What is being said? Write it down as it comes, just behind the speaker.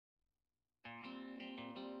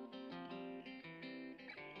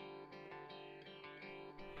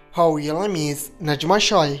Her real name is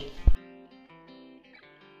Najma.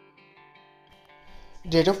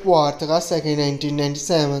 Date of birth August 2nd,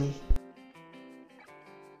 1997.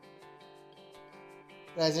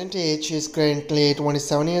 Present age she is currently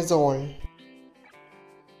 27 years old.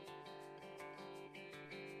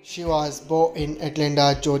 She was born in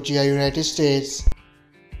Atlanta, Georgia, United States.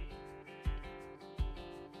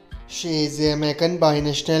 She is American by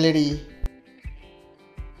nationality.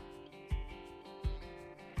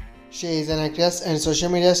 She is an actress and social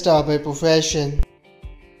media star by profession.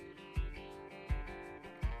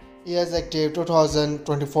 Years active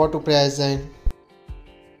 2024 to present.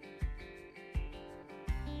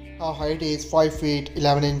 Her height is 5 feet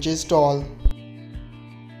 11 inches tall.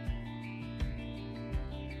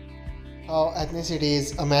 Her ethnicity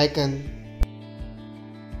is American.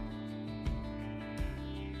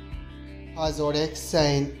 Her zodiac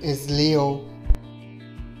sign is Leo.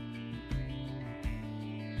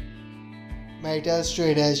 Marital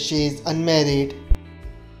status she is unmarried.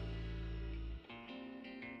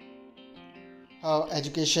 Her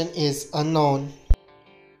education is unknown.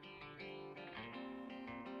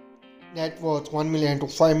 Net worth $1 million to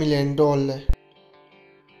 $5 million.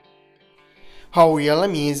 Her real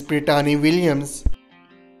name is Brittani Williams.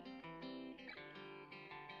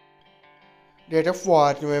 Date of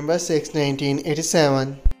birth November 6,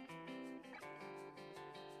 1987.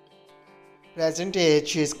 Present age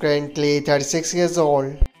she is currently 36 years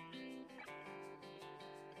old.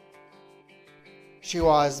 She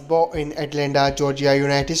was born in Atlanta, Georgia,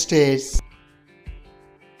 United States.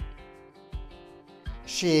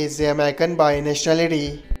 She is American by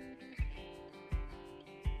nationality.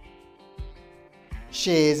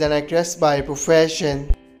 She is an actress by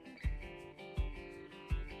profession.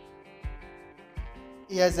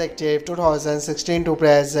 Years active 2016 to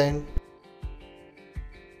present.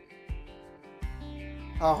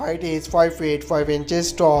 Her height is 5 feet 5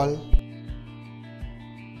 inches tall.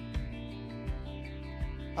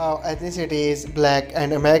 Her ethnicity is black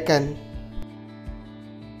and American.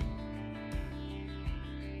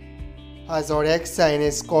 Her zodiac sign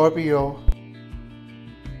is Scorpio.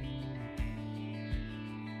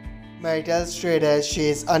 Marital status she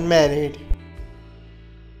is unmarried.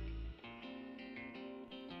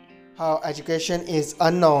 Her education is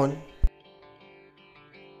unknown.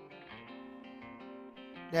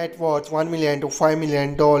 Net worth $1 million to $5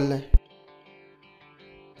 million.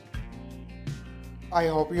 I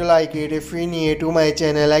hope you like it. If you're new to my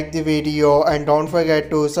channel, like the video and don't forget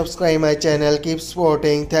to subscribe my channel. Keep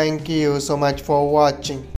supporting. Thank you so much for watching.